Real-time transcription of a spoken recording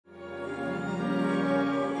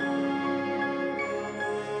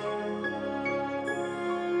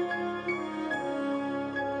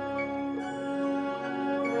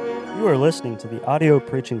You are listening to the audio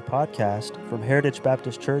preaching podcast from Heritage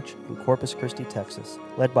Baptist Church in Corpus Christi, Texas,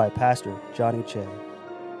 led by Pastor Johnny Che.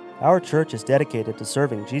 Our church is dedicated to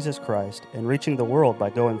serving Jesus Christ and reaching the world by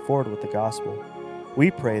going forward with the gospel. We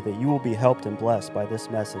pray that you will be helped and blessed by this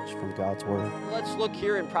message from God's Word. Let's look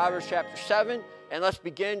here in Proverbs chapter 7, and let's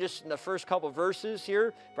begin just in the first couple verses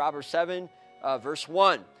here. Proverbs 7, verse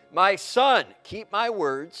 1. My son, keep my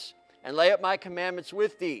words and lay up my commandments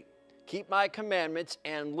with thee. Keep my commandments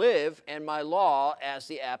and live, and my law as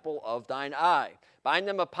the apple of thine eye. Bind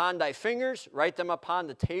them upon thy fingers, write them upon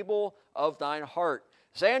the table of thine heart.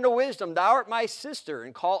 Say unto wisdom, thou art my sister,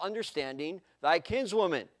 and call understanding thy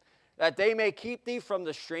kinswoman, that they may keep thee from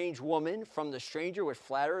the strange woman, from the stranger which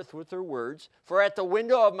flattereth with her words. For at the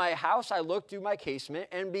window of my house I looked through my casement,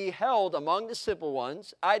 and beheld among the simple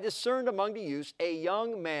ones, I discerned among the youths a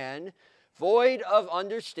young man, void of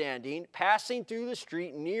understanding, passing through the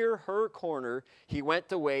street near her corner, he went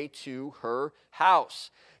the way to her house.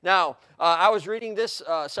 Now, I was reading this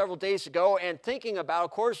several days ago and thinking about,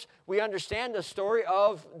 of course, we understand the story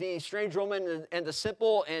of the strange woman and the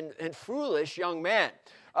simple and foolish young man.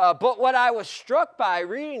 But what I was struck by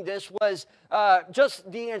reading this was just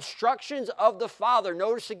the instructions of the Father.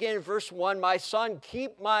 Notice again in verse 1, my son,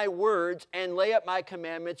 keep my words and lay up my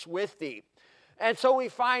commandments with thee. And so we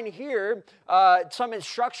find here some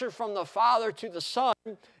instruction from the Father to the Son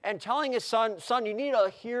and telling his son, you need to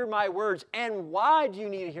hear my words. And why do you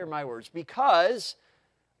need to hear my words? Because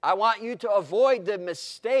I want you to avoid the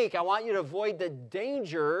mistake. I want you to avoid the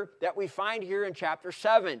danger that we find here in chapter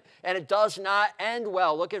 7. And it does not end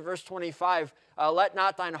well. Look at verse 25. Let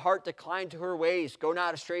not thine heart decline to her ways. Go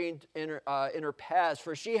not astray in her paths.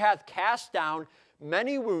 For she hath cast down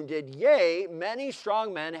many wounded, yea, many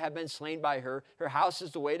strong men have been slain by her. Her house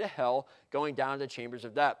is the way to hell, going down to the chambers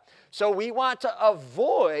of death. So we want to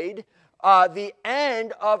avoid the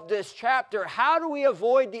end of this chapter. How do we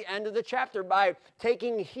avoid the end of the chapter? By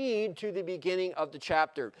taking heed to the beginning of the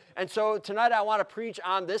chapter. And so tonight I want to preach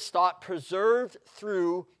on this thought, preserved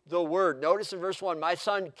through the word. Notice in verse 1, my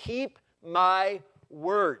son, keep my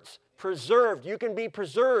words. Preserved. You can be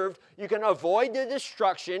preserved. You can avoid the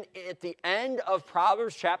destruction at the end of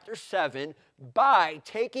Proverbs chapter 7 by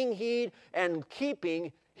taking heed and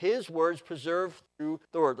keeping his words preserved through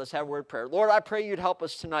the word. Let's have a word of prayer. Lord, I pray you'd help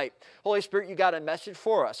us tonight. Holy Spirit, you got a message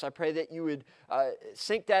for us. I pray that you would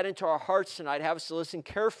sink that into our hearts tonight. Have us to listen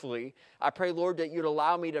carefully. I pray, Lord, that you'd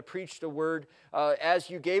allow me to preach the word as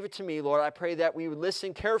you gave it to me, Lord. I pray that we would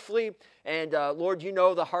listen carefully. And Lord, you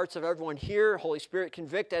know the hearts of everyone here. Holy Spirit,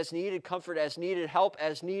 convict as needed, comfort as needed, help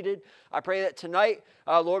as needed. I pray that tonight,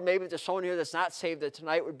 Lord, maybe there's someone here that's not saved, that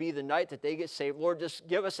tonight would be the night that they get saved. Lord, just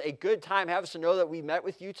give us a good time. Have us to know that we met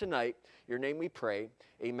with you tonight. In your name we pray.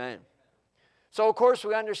 Amen. So, of course,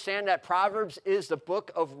 we understand that Proverbs is the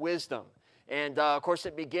book of wisdom. And, of course,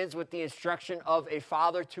 it begins with the instruction of a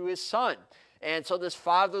father to his son. And so this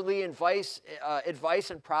fatherly advice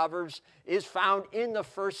in Proverbs is found in the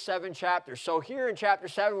first 7 chapters. So here in chapter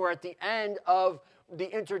 7, we're at the end of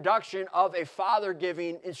the introduction of a father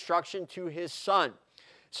giving instruction to his son.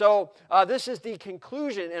 So this is the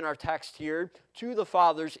conclusion in our text here to the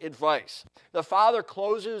father's advice. The father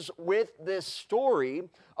closes with this story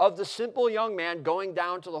of the simple young man going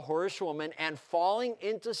down to the whorish woman and falling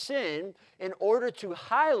into sin in order to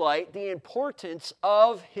highlight the importance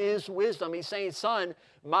of his wisdom. He's saying, son,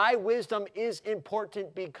 my wisdom is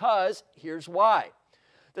important because here's why.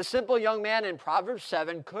 The simple young man in Proverbs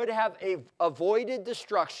 7 could have avoided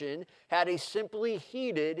destruction had he simply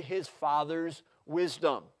heeded his father's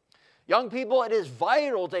wisdom. Young people, it is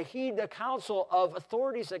vital to heed the counsel of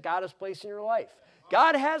authorities that God has placed in your life.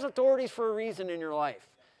 God has authorities for a reason in your life.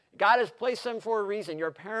 God has placed them for a reason.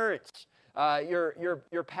 Your parents,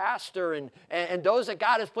 your pastor, and those that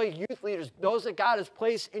God has placed, youth leaders, those that God has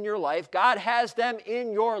placed in your life, God has them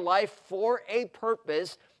in your life for a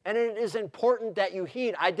purpose, and it is important that you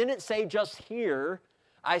heed. I didn't say just hear.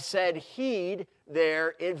 I said heed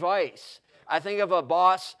their advice. I think of a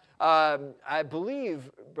boss. I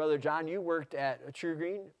believe, Brother John, you worked at True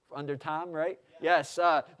Green under Tom, right? Yeah. Yes.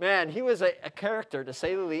 Man, he was a character, to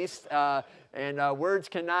say the least, and words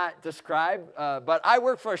cannot describe. But I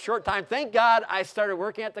worked for a short time. Thank God I started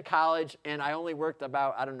working at the college, and I only worked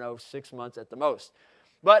about, 6 months at the most.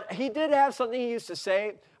 But he did have something he used to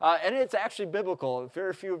say, and it's actually biblical.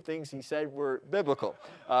 Very few things he said were biblical,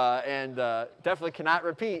 and definitely cannot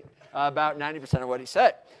repeat about 90% of what he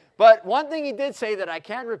said. But one thing he did say that I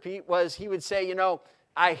can repeat was he would say,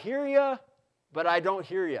 I hear you, but I don't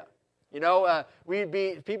hear you.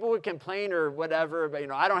 People would complain or whatever, but,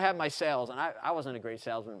 I don't have my sales. And I wasn't a great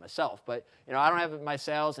salesman myself, but, I don't have my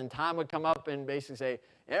sales. And Tom would come up and basically say,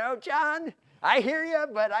 John, I hear you,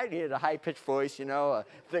 but I need a high-pitched voice,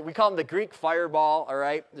 we call him the Greek fireball, all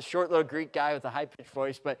right? The short little Greek guy with a high-pitched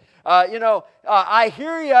voice. But, I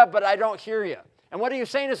hear you, but I don't hear you. And what are you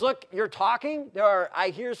saying is, look, you're talking.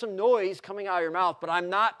 I hear some noise coming out of your mouth, but I'm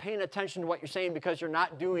not paying attention to what you're saying because you're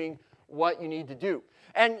not doing what you need to do.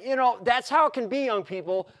 And, that's how it can be, young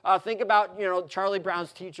people. Think about, Charlie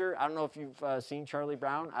Brown's teacher. I don't know if you've seen Charlie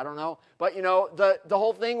Brown. I don't know. But, the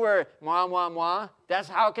whole thing where, mwah, mwah, mwah, that's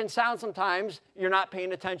how it can sound sometimes. You're not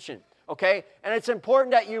paying attention, okay? And it's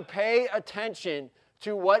important that you pay attention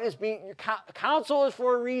to what is being, counsel is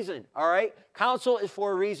for a reason, all right? Counsel is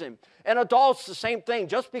for a reason. And adults, the same thing.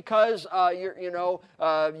 Just because I'm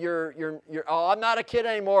not a kid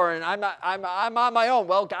anymore and I'm on my own.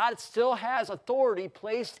 Well, God still has authority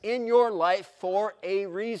placed in your life for a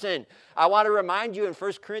reason. I want to remind you in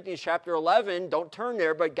 1 Corinthians chapter 11, don't turn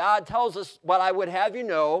there, but God tells us what I would have you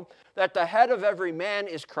know, that the head of every man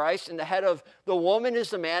is Christ, and the head of the woman is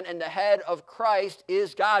the man, and the head of Christ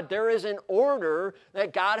is God. There is an order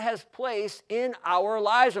that God has placed in our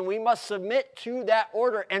lives, and we must submit to that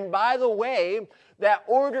order. And by the way, that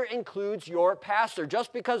order includes your pastor.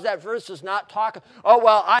 Just because that verse does not talk,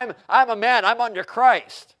 I'm a man, I'm under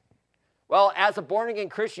Christ. Well, as a born-again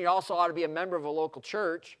Christian, you also ought to be a member of a local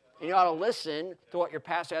church. And you ought to listen to what your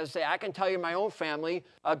pastor has to say. I can tell you my own family,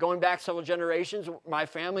 going back several generations, my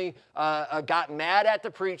family got mad at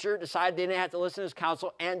the preacher, decided they didn't have to listen to his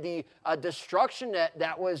counsel, and the destruction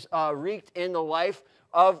that was wreaked in the life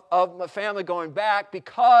of my family going back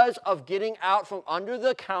because of getting out from under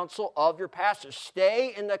the counsel of your pastor.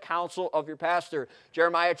 Stay in the counsel of your pastor.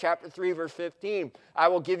 Jeremiah chapter 3, verse 15. I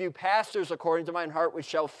will give you pastors according to mine heart, which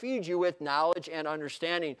shall feed you with knowledge and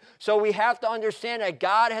understanding. So we have to understand that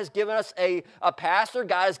God has given us a pastor.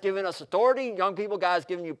 God has given us authority. Young people, God has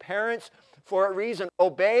given you parents for a reason.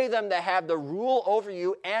 Obey them that have the rule over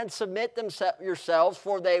you, and submit yourselves,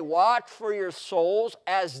 for they watch for your souls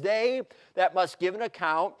as they that must give an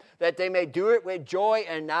account, that they may do it with joy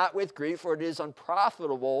and not with grief, for it is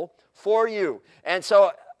unprofitable for you. And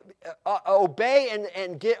so obey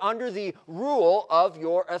and get under the rule of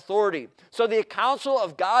your authority. So the counsel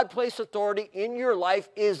of God-placed authority in your life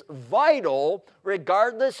is vital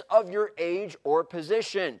regardless of your age or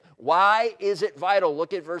position. Why is it vital?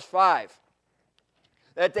 Look at verse 5.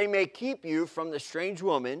 That they may keep you from the strange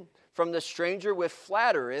woman, from the stranger which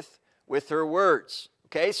flattereth with her words.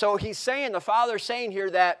 Okay, so he's saying, the Father's saying here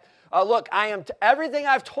that, look, everything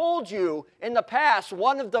I've told you in the past,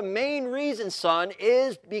 one of the main reasons, son,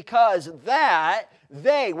 is because that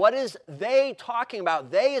what is they talking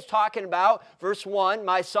about? They is talking about, verse 1,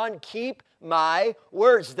 my son, keep my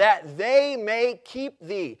words, that they may keep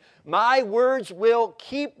thee. My words will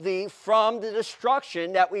keep thee from the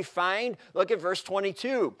destruction that we find. Look at verse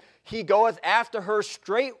 22. He goeth after her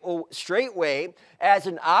straightway, as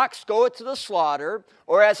an ox goeth to the slaughter,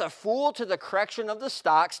 or as a fool to the correction of the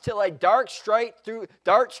stocks, till a dart strike through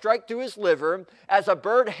his liver, as a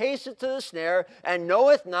bird hasteth to the snare, and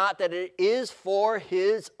knoweth not that it is for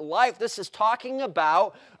his life. This is talking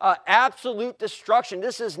about absolute destruction.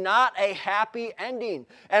 This is not a happy ending,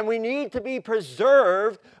 and we need to be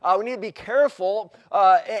preserved. We need to be careful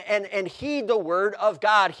and heed the word of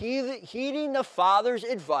God. Heeding the Father's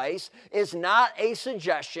advice is not a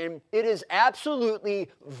suggestion. It is absolutely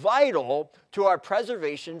vital to our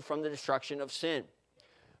preservation from the destruction of sin.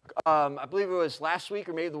 I believe it was last week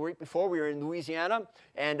or maybe the week before, we were in Louisiana,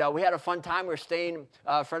 and we had a fun time. We were staying,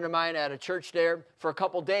 a friend of mine, at a church there for a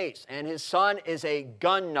couple days, and his son is a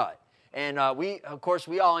gun nut. And we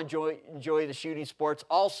all enjoy the shooting sports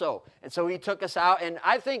also. And so he took us out, and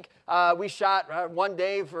I think we shot one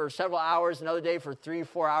day for several hours, another day for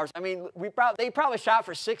 3-4 hours. I mean, they probably shot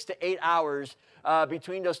for 6 to 8 hours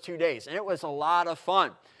between those 2 days, and it was a lot of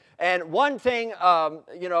fun. And one thing,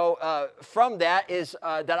 from that is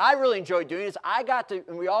that I really enjoyed doing is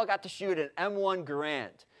we all got to shoot an M1 Garand.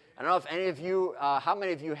 I don't know if any of you, how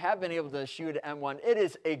many of you have been able to shoot an M1? It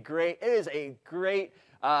is a great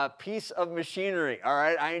piece of machinery, all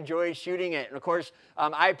right? I enjoy shooting it. And of course,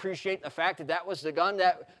 I appreciate the fact that was the gun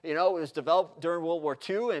that, was developed during World War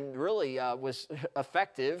II and really was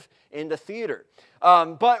effective in the theater.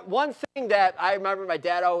 But one thing that I remember my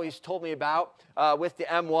dad always told me about with the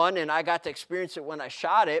M1, and I got to experience it when I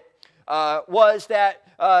shot it, was that,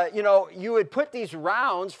 you would put these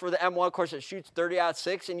rounds for the M1, of course it shoots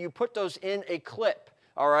 30-06, and you put those in a clip.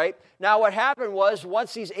 All right. Now, what happened was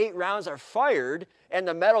once these 8 rounds are fired and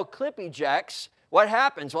the metal clip ejects, what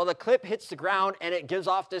happens? Well, the clip hits the ground and it gives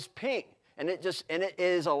off this ping. And it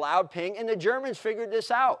is a loud ping, and the Germans figured this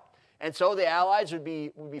out. And so the Allies would be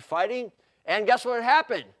fighting, and guess what would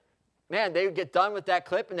happen? Man, they would get done with that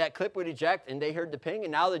clip, and that clip would eject, and they heard the ping,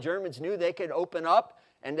 and now the Germans knew they could open up,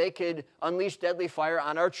 and they could unleash deadly fire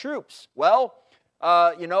on our troops. Well,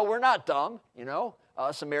 we're not dumb,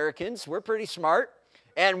 us Americans. We're pretty smart.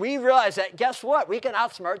 And we realized that, guess what? We can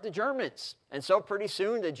outsmart the Germans. And so pretty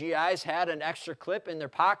soon, the GIs had an extra clip in their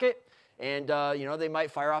pocket. And, they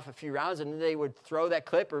might fire off a few rounds, and then they would throw that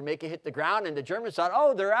clip or make it hit the ground. And the Germans thought,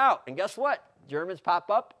 oh, they're out. And guess what? Germans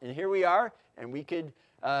pop up, and here we are. And we could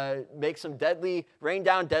rain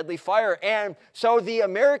down deadly fire. And so the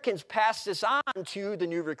Americans passed this on to the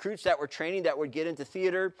new recruits that were training that would get into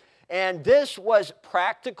theater. And this was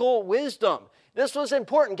practical wisdom. This was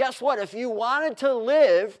important. Guess what? If you wanted to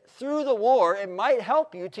live through the war, it might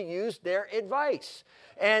help you to use their advice.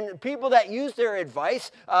 And people that used their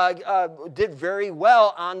advice did very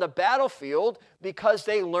well on the battlefield because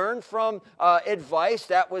they learned from advice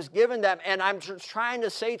that was given them. And I'm just trying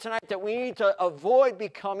to say tonight that we need to avoid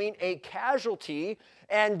becoming a casualty.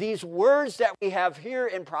 And these words that we have here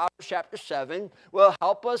in Proverbs chapter 7 will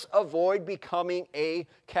help us avoid becoming a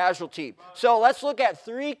casualty. So let's look at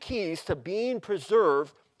 3 keys to being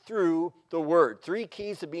preserved through the Word. 3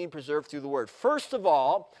 keys to being preserved through the Word. First of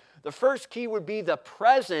all, the first key would be the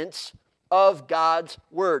presence of God's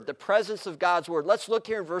Word. The presence of God's Word. Let's look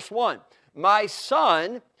here in verse 1. My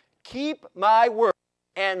son, keep my word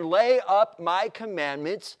and lay up my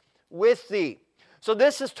commandments with thee. So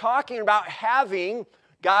this is talking about having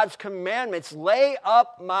God's commandments. Lay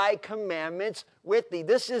up my commandments with thee.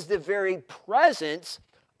 This is the very presence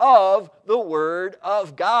of the Word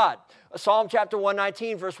of God. Psalm chapter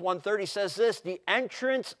 119, verse 130 says this, the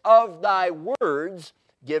entrance of thy words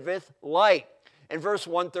giveth light. In verse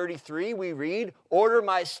 133 we read, order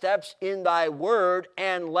my steps in thy word,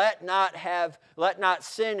 and let not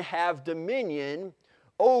sin have dominion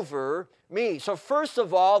over me. So first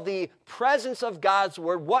of all, the presence of God's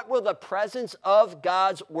word. What will the presence of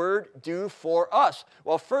God's word do for us?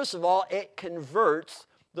 Well, first of all, it converts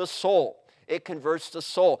the soul. It converts the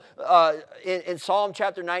soul. In Psalm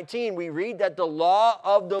chapter 19, we read that the law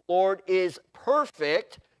of the Lord is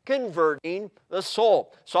perfect, converting the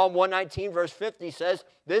soul. Psalm 119 verse 50 says,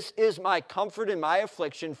 this is my comfort in my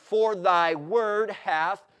affliction, for thy word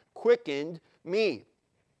hath quickened me.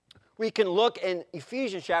 We can look in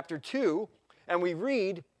Ephesians chapter 2, and we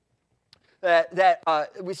read that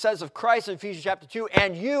it says of Christ in Ephesians chapter 2,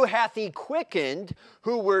 and you hath he quickened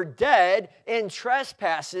who were dead in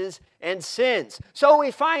trespasses and sins. So we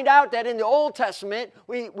find out that in the Old Testament,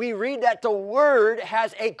 we read that the Word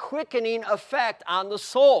has a quickening effect on the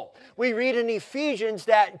soul. We read in Ephesians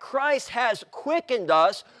that Christ has quickened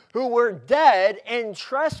us who were dead in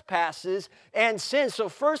trespasses and sins. So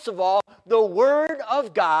first of all, the Word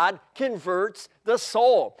of God converts the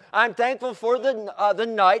soul. I'm thankful for the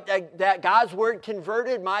night that God's Word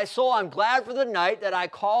converted my soul. I'm glad for the night that I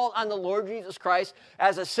called on the Lord Jesus Christ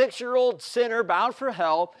as a 6-year-old sinner bound for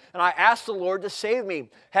hell, and I asked the Lord to save me.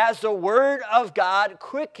 Has the Word of God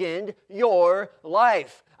quickened your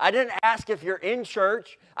life? I didn't ask if you're in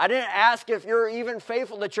church. I didn't ask if you're even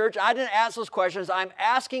faithful to church. I didn't ask those questions. I'm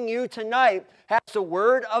asking you tonight, has the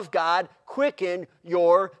Word of God quickened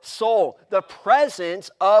your soul? The presence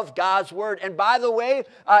of God's Word. And by the way,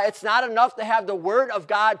 it's not enough to have the Word of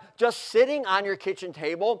God just sitting on your kitchen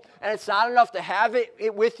table, and it's not enough to have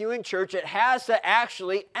it with you in church. It has to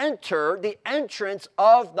actually enter. The entrance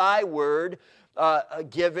of thy Word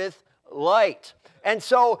giveth light. And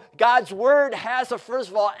so God's Word has to, first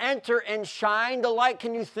of all, enter and shine the light.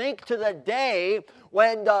 Can you think to the day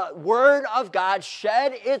when the Word of God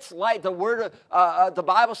shed its light? The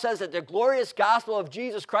Bible says that the glorious gospel of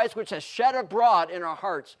Jesus Christ, which has shed abroad in our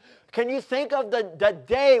hearts. Can you think of the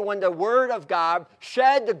day when the Word of God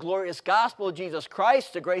shed the glorious gospel of Jesus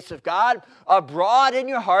Christ, the grace of God, abroad in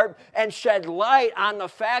your heart and shed light on the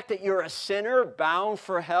fact that you're a sinner bound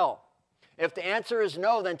for hell? If the answer is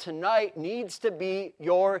no, then tonight needs to be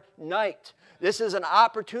your night. This is an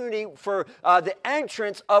opportunity for the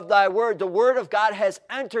entrance of thy word. The word of God has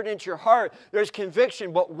entered into your heart. There's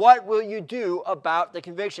conviction, but what will you do about the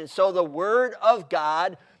conviction? So the word of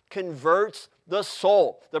God converts the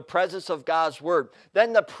soul, the presence of God's word.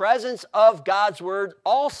 Then the presence of God's word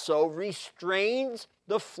also restrains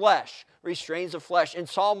the flesh. Restrains the flesh. In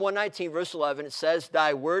Psalm 119, verse 11, it says,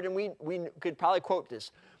 thy word, and we could probably quote this,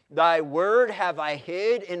 thy word have I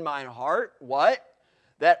hid in mine heart, what?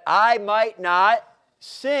 That I might not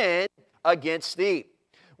sin against thee.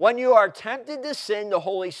 When you are tempted to sin, the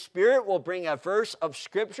Holy Spirit will bring a verse of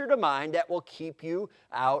Scripture to mind that will keep you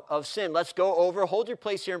out of sin. Let's go over, hold your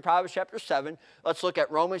place here in Proverbs chapter 7. Let's look at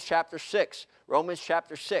Romans chapter 6. Romans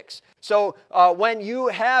chapter 6. So when you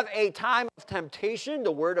have a time of temptation,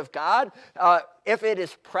 the Word of God, if it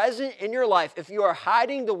is present in your life, if you are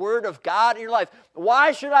hiding the Word of God in your life,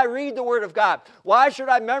 why should I read the Word of God? Why should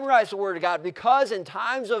I memorize the Word of God? Because in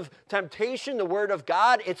times of temptation, the Word of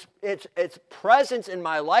God, its presence in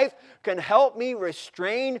my life can help me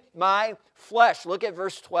restrain my flesh. Look at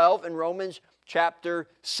verse 12 in Romans chapter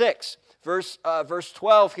 6. Verse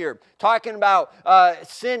 12 here, talking about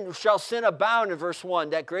shall sin abound in verse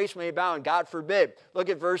 1, that grace may abound, God forbid. Look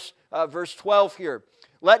at verse 12 here.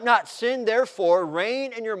 Let not sin, therefore,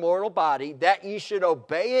 reign in your mortal body, that ye should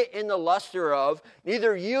obey it in the lust thereof.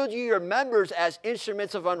 Neither yield ye your members as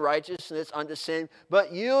instruments of unrighteousness unto sin,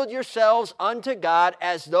 but yield yourselves unto God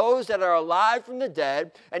as those that are alive from the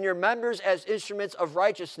dead, and your members as instruments of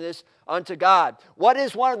righteousness unto God. What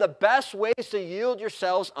is one of the best ways to yield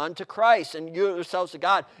yourselves unto Christ and yield yourselves to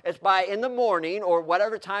God? It's by in the morning, or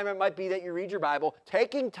whatever time it might be that you read your Bible,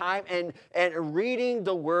 taking time and reading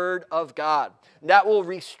the Word of God. That will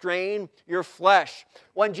restrain your flesh.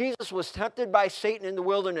 When Jesus was tempted by Satan in the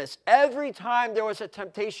wilderness, every time there was a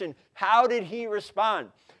temptation, how did he respond?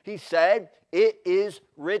 He said, "It is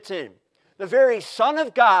written." The very Son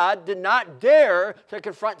of God did not dare to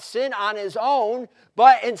confront sin on his own,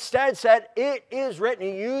 but instead said, "It is written."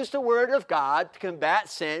 He used the Word of God to combat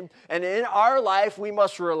sin, and in our life we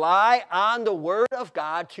must rely on the Word of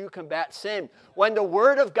God to combat sin. When the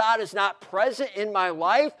Word of God is not present in my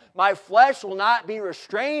life, my flesh will not be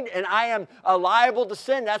restrained, and I am liable to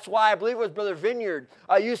sin. That's why I believe it was Brother Vineyard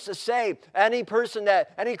used to say, any Christian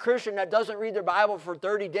that doesn't read their Bible for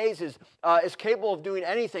 30 days is capable of doing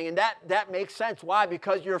anything, and that makes sense. Why?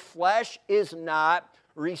 Because your flesh is not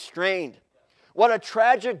restrained. What a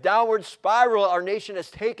tragic downward spiral our nation has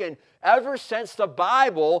taken ever since the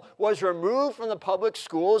Bible was removed from the public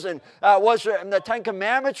schools and the Ten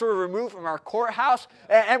Commandments were removed from our courthouse.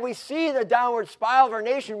 And we see the downward spiral of our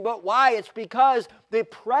nation. But why? It's because the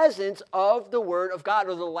presence of the Word of God,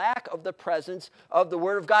 or the lack of the presence of the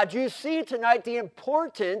Word of God. You see tonight the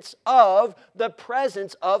importance of the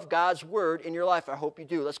presence of God's Word in your life. I hope you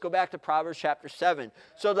do. Let's go back to Proverbs chapter 7.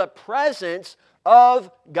 So the presence of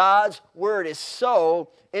God's Word is so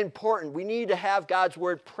important. We need to have God's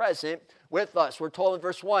Word present with us. We're told in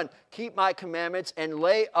verse 1, keep my commandments and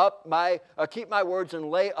keep my words and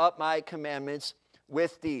lay up my commandments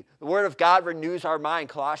with thee. The Word of God renews our mind.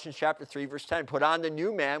 Colossians chapter 3, verse 10. Put on the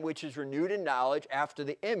new man, which is renewed in knowledge after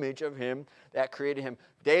the image of him that created him.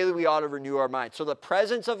 Daily we ought to renew our mind. So the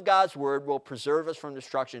presence of God's Word will preserve us from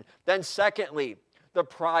destruction. Then secondly, the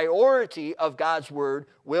priority of God's Word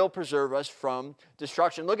will preserve us from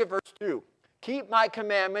destruction. Look at verse 2. Keep my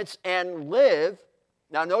commandments and live.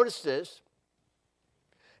 Now notice this.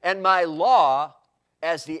 And my law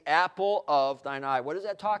as the apple of thine eye. What is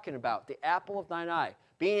that talking about? The apple of thine eye.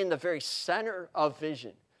 Being in the very center of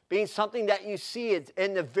vision. Being something that you see, it's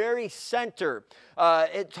in the very center.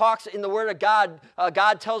 It talks in the Word of God.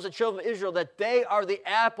 God tells the children of Israel that they are the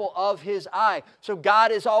apple of His eye. So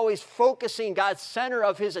God is always focusing. God's center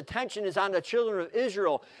of His attention is on the children of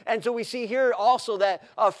Israel. And so we see here also that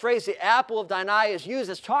phrase, the apple of thine eye, is used.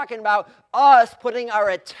 It's talking about us putting our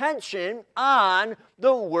attention on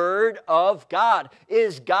the Word of God.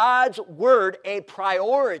 Is God's Word a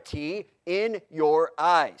priority in your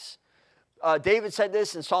eyes? David said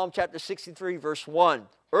this in Psalm chapter 63, verse 1.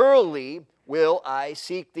 Early will I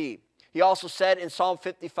seek thee. He also said in Psalm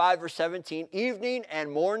 55, verse 17, evening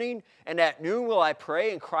and morning and at noon will I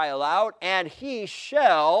pray and cry aloud, and he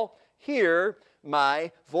shall hear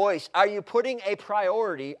my voice. Are you putting a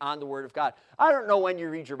priority on the Word of God? I don't know when you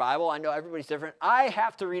read your Bible. I know everybody's different. I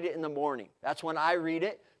have to read it in the morning. That's when I read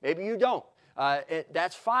it. Maybe you don't.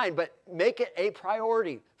 That's fine, but make it a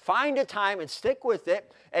priority. Find a time and stick with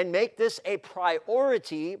it and make this a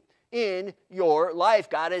priority in your life.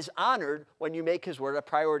 God is honored when you make His Word a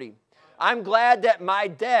priority. I'm glad that my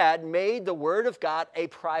dad made the Word of God a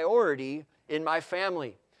priority in my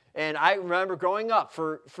family. And I remember growing up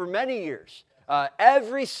for many years,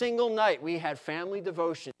 every single night we had family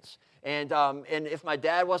devotions. And if my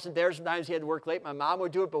dad wasn't there, sometimes he had to work late, my mom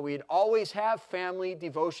would do it, but we'd always have family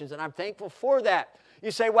devotions, and I'm thankful for that. You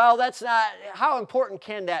say, well, that's not, how important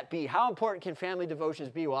can that be? How important can family devotions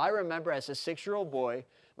be? Well, I remember as a 6-year-old boy,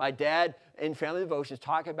 my dad in family devotions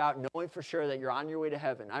talking about knowing for sure that you're on your way to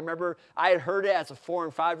heaven. I remember I had heard it as a 4-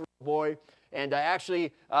 and 5-year-old boy, and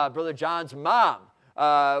actually Brother John's mom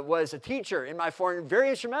was a teacher in my foreign, very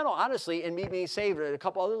instrumental, honestly, in me being saved, and a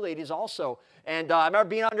couple other ladies also. And I remember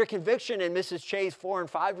being under conviction in Mrs. Che's 4-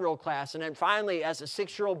 and 5-year-old class. And then finally, as a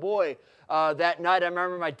 6-year-old boy, that night, I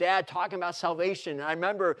remember my dad talking about salvation. And I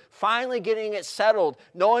remember finally getting it settled,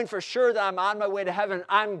 knowing for sure that I'm on my way to heaven.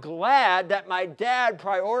 I'm glad that my dad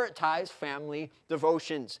prioritized family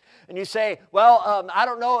devotions. And you say, well, I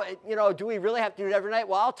don't know, do we really have to do it every night?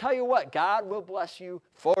 Well, I'll tell you what, God will bless you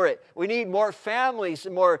for it. We need more families,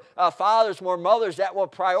 more fathers, more mothers that will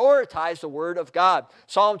prioritize the Word of God.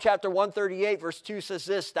 Psalm chapter 138, verse 2 says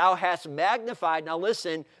this, thou hast magnified, now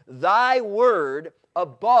listen, thy word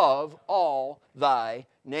above all thy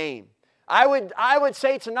name. I would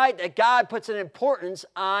say tonight that God puts an importance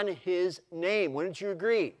on his name. Wouldn't you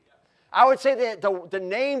agree? I would say that the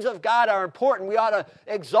names of God are important. We ought to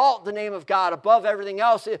exalt the name of God above everything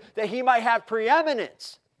else, that he might have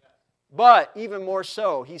preeminence. But even more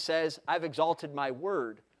so, he says, I've exalted my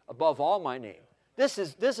word above all my name. This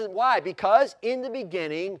is why, because in the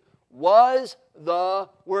beginning was the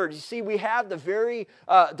Word. You see, we have the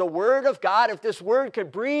Word of God. If this Word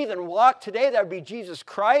could breathe and walk today, that would be Jesus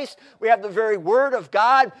Christ. We have the very Word of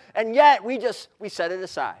God, and yet we set it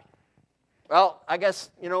aside. Well, I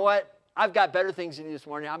guess, you know what? I've got better things to do this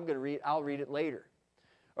morning. I'll read it later.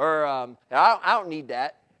 Or, I don't need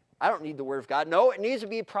that. I don't need the Word of God. No, it needs to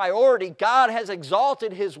be a priority. God has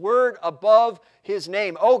exalted his Word above his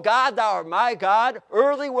name. O God, thou art my God.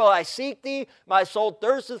 Early will I seek thee. My soul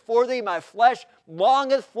thirsteth for thee. My flesh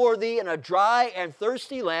longeth for thee in a dry and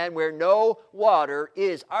thirsty land where no water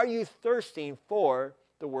is. Are you thirsting for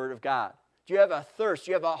the Word of God? Do you have a thirst?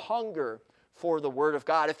 Do you have a hunger for the Word of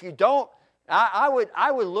God? If you don't, I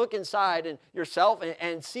would look inside and yourself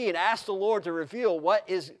and see and ask the Lord to reveal what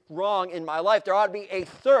is wrong in my life. There ought to be a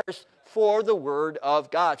thirst for the Word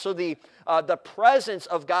of God. So the presence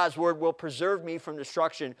of God's Word will preserve me from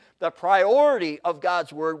destruction. The priority of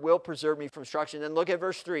God's Word will preserve me from destruction. Then look at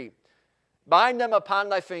verse 3. Bind them upon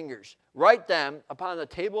thy fingers. Write them upon the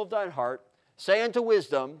table of thine heart. Say unto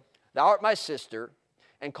wisdom, thou art my sister,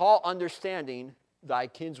 and call understanding thy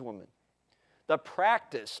kinswoman. The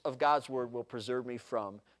practice of God's Word will preserve me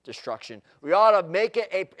from destruction. We ought to make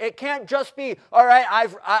it it can't just be, all right,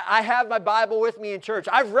 I have my Bible with me in church.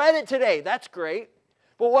 I've read it today. That's great.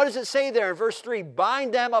 But what does it say there in verse 3?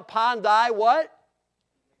 Bind them upon thy what?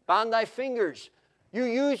 Bind thy fingers. You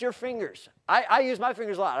use your fingers. I use my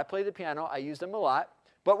fingers a lot. I play the piano. I use them a lot.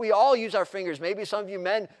 But we all use our fingers. Maybe some of you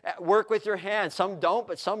men work with your hands. Some don't,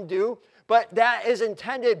 but some do. But that is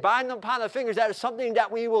intended, bind them upon the fingers. That is something that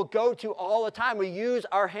we will go to all the time. We use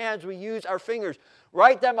our hands. We use our fingers.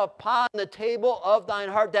 Write them upon the table of thine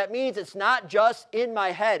heart. That means it's not just in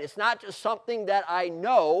my head. It's not just something that I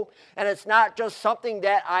know. And it's not just something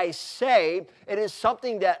that I say. It is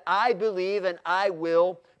something that I believe and I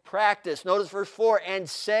will practice. Notice verse 4, and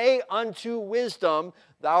say unto wisdom,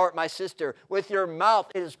 thou art my sister. With your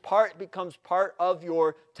mouth it becomes part of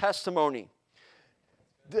your testimony.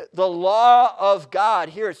 The law of God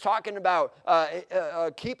here, it's talking about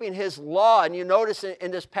keeping his law. And you notice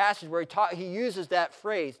in this passage where he uses that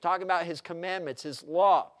phrase, talking about his commandments, his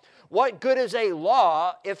law. What good is a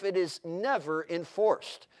law if it is never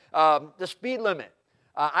enforced? The speed limit.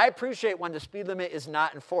 I appreciate when the speed limit is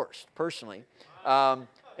not enforced, personally. I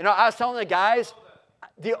was telling the guys,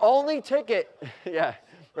 the only ticket, yeah,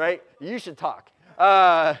 right? You should talk.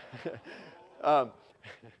 But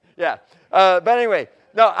anyway,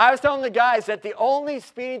 no, I was telling the guys that the only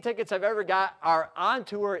speeding tickets I've ever got are on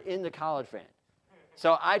tour in the college van.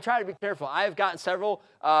 So I try to be careful. I have gotten several.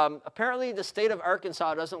 Apparently, the state of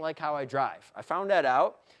Arkansas doesn't like how I drive. I found that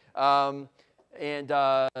out.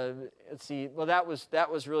 Let's see. Well, that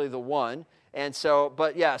was really the one. And so,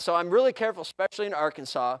 so I'm really careful, especially in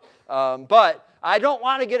Arkansas. But I don't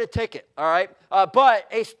want to get a ticket, all right? But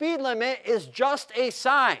a speed limit is just a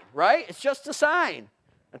sign, right? It's just a sign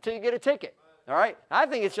until you get a ticket. All right, I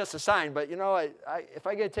think it's just a sign, but if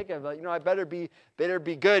I get a ticket, I better be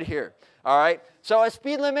good here. All right, so a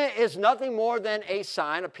speed limit is nothing more than a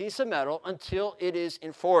sign, a piece of metal, until it is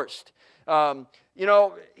enforced.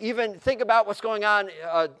 Even think about what's going on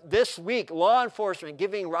this week. Law enforcement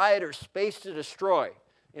giving rioters space to destroy.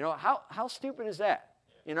 How stupid is that?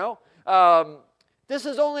 This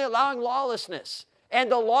is only allowing lawlessness, and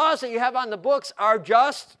the laws that you have on the books are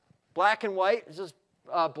just black and white. It's just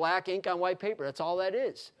black ink on white paper. That's all that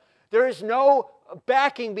is. There is no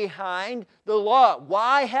backing behind the law.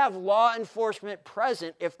 Why have law enforcement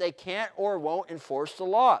present if they can't or won't enforce the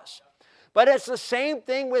laws? But it's the same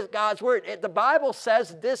thing with God's word. The Bible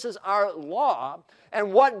says this is our law.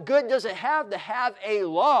 And what good does it have to have a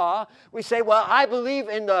law? We say, well, I believe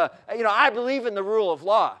in the rule of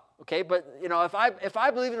law. Okay, but if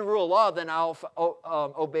I believe in the rule of law, then I'll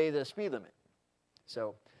obey the speed limit.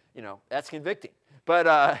 So, that's convicting.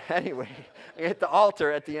 But anyway, I get the altar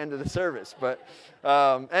at the end of the service. But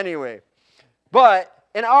anyway, but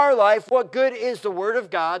in our life, what good is the Word of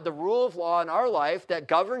God, the rule of law in our life that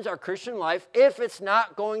governs our Christian life if it's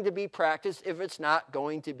not going to be practiced, if it's not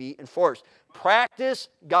going to be enforced? Practice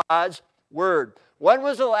God's Word. When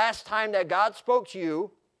was the last time that God spoke to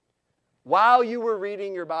you while you were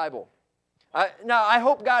reading your Bible? Now, I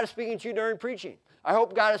hope God is speaking to you during preaching. I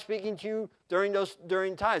hope God is speaking to you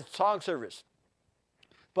during times, song service.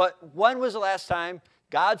 But when was the last time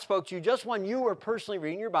God spoke to you just when you were personally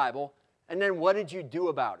reading your Bible? And then what did you do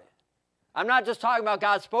about it? I'm not just talking about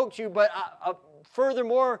God spoke to you, but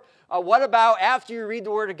furthermore, what about after you read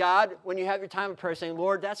the Word of God, when you have your time of prayer, saying,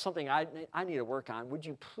 Lord, that's something I need to work on. Would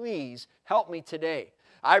you please help me today?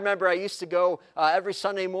 I remember I used to go every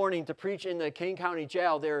Sunday morning to preach in the King County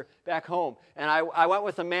Jail there back home. And I went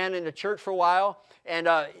with a man in the church for a while. And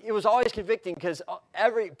it was always convicting because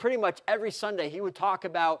pretty much every Sunday he would talk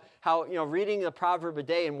about how, reading the proverb a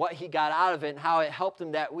day and what he got out of it and how it helped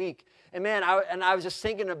him that week. And man, I was just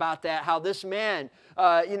thinking about that, how this man,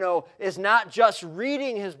 is not just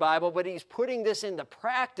reading his Bible, but he's putting this into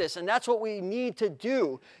practice. And that's what we need to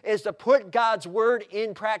do, is to put God's Word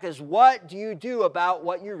in practice. What do you do about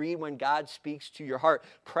what you read when God speaks to your heart?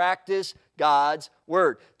 Practice God's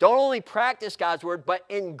Word. Don't only practice God's Word, but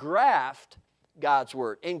engraft God's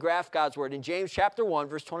Word. Engraft God's Word. In James chapter 1,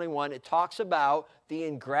 verse 21, it talks about the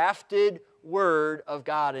engrafted Word of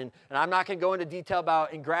God. And I'm not going to go into detail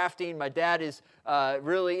about engrafting. My dad is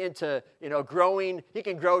really into, growing. He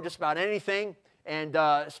can grow just about anything. And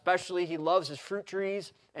especially he loves his fruit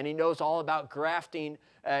trees. And he knows all about grafting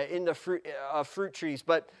in the fruit trees.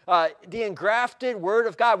 But the engrafted Word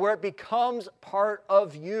of God, where it becomes part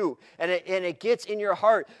of you. And it gets in your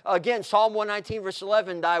heart. Again, Psalm 119, verse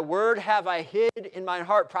 11, Thy word have I hid in my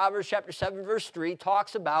heart. Proverbs chapter 7, verse 3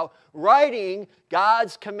 talks about writing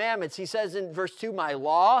God's commandments. He says in verse 2, my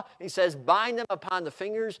law. He says, bind them upon thy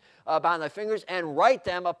fingers, and write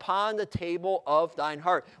them upon the table of thine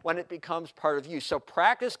heart, when it becomes part of you. So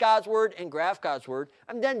practice God's Word, engraft God's Word,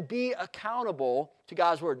 and then be accountable to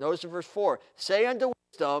God's Word. Notice in verse 4, say unto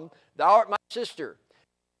wisdom, thou art my sister,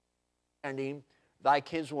 and thy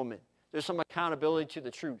kinswoman. There's some accountability to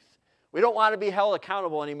the truth. We don't want to be held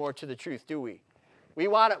accountable anymore to the truth, do we? We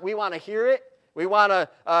want to hear it. We want to,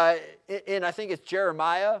 and I think it's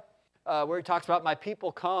Jeremiah, where he talks about my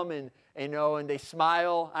people come and they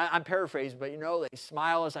smile. I'm paraphrasing, but they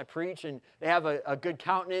smile as I preach, and they have a good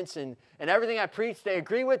countenance, and everything I preach they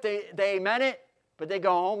agree with. They meant it, but they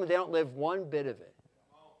go home and they don't live one bit of it.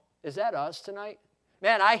 Is that us tonight?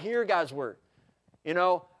 Man, I hear God's Word.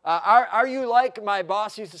 Are you like my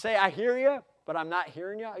boss used to say, I hear you, but I'm not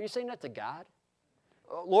hearing you? Are you saying that to God?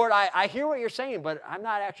 Lord, I hear what you're saying, but I'm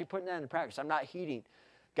not actually putting that into practice. I'm not heeding.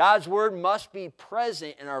 God's Word must be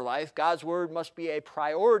present in our life. God's Word must be a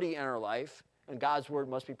priority in our life, and God's Word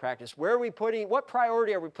must be practiced. What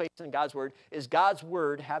priority are we placing in God's Word? Is God's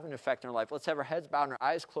Word having an effect in our life? Let's have our heads bowed and our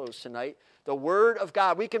eyes closed tonight. The Word of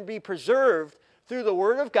God. We can be preserved through the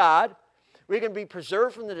Word of God. We can be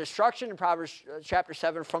preserved from the destruction in Proverbs chapter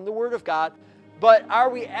 7 from the Word of God. But are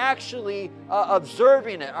we actually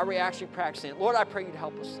observing it? Are we actually practicing it? Lord, I pray you'd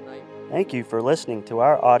help us tonight. Thank you for listening to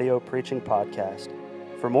our audio preaching podcast.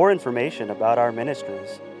 For more information about our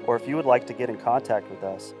ministries, or if you would like to get in contact with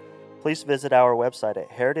us, please visit our website at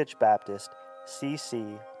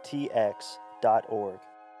heritagebaptistcctx.org.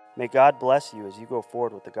 May God bless you as you go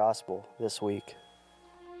forward with the gospel this week.